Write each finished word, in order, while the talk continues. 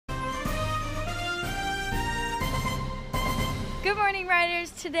Good morning, riders.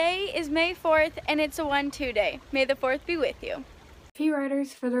 Today is May 4th and it's a 1-2 day. May the 4th be with you. Hey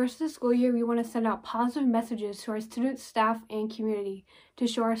riders, for the rest of the school year, we want to send out positive messages to our students, staff, and community to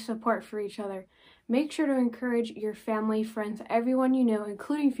show our support for each other. Make sure to encourage your family, friends, everyone you know,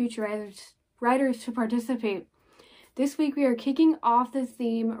 including future riders to participate. This week we are kicking off the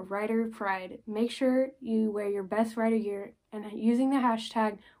theme Rider Pride. Make sure you wear your best rider gear and using the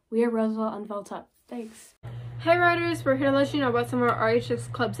hashtag #WeAreRoosevelt_Unfelt. Thanks. Hey riders, we're here to let you know about some of our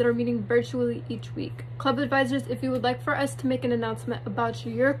RHS clubs that are meeting virtually each week. Club advisors, if you would like for us to make an announcement about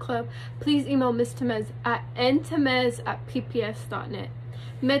your club, please email Ms. Temez at ntemez@pps.net.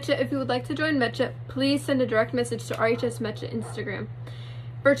 Mecha, if you would like to join Mecha, please send a direct message to RHS Mecha Instagram.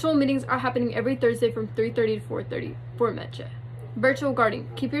 Virtual meetings are happening every Thursday from 3:30 to 4:30 for Mecha. Virtual gardening.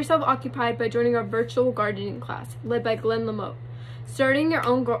 Keep yourself occupied by joining our virtual gardening class, led by Glenn Lamotte. Starting your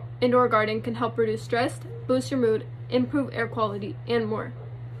own indoor garden can help reduce stress, boost your mood, improve air quality, and more.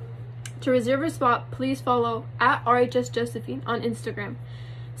 To reserve a spot, please follow at RHS Josephine on Instagram.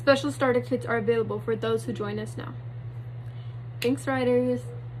 Special starter kits are available for those who join us now. Thanks, riders.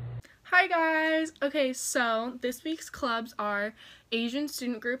 Hi guys! Okay, so this week's clubs are Asian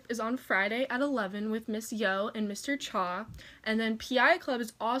Student Group is on Friday at 11 with Miss Yo and Mr. Cha, and then PI Club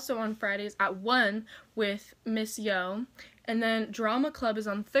is also on Fridays at 1 with Miss Yo, and then Drama Club is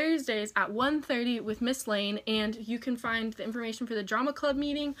on Thursdays at 1:30 with Miss Lane, and you can find the information for the Drama Club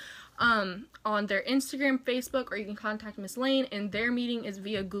meeting on their Instagram, Facebook, or you can contact Miss Lane, and their meeting is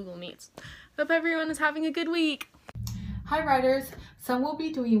via Google Meets. Hope everyone is having a good week! Hi riders! Sun will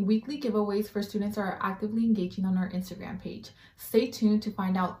be doing weekly giveaways for students that are actively engaging on our Instagram page. Stay tuned to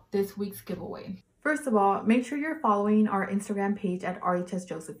find out this week's giveaway. First of all, make sure you're following our Instagram page at RHS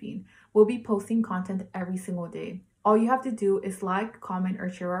Josephine. We'll be posting content every single day. All you have to do is like, comment,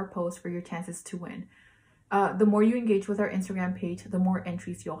 or share our post for your chances to win. The more you engage with our Instagram page, the more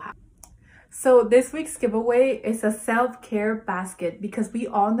entries you'll have. So this week's giveaway is a self-care basket because we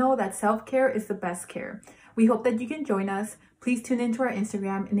all know that self-care is the best care. We hope that you can join us. Please tune into our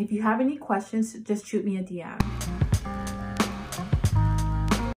Instagram, and if you have any questions, just shoot me a DM.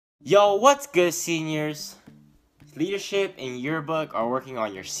 Yo, what's good, seniors? Leadership and Yearbook are working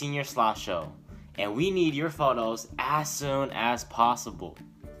on your senior slideshow, and we need your photos as soon as possible.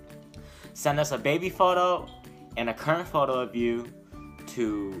 Send us a baby photo and a current photo of you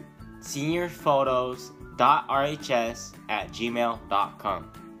to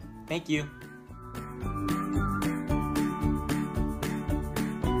seniorphotos.rhs@gmail.com. Thank you.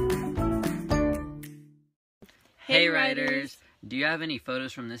 Hey riders! Do you have any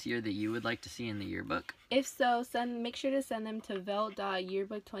photos from this year that you would like to see in the yearbook? If so, make sure to send them to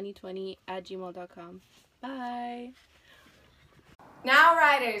vel.yearbook2020@gmail.com. Bye! Now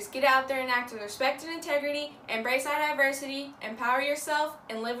riders, get out there and act with respect and integrity, embrace our diversity, empower yourself,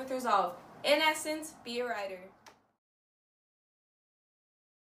 and live with resolve. In essence, be a rider.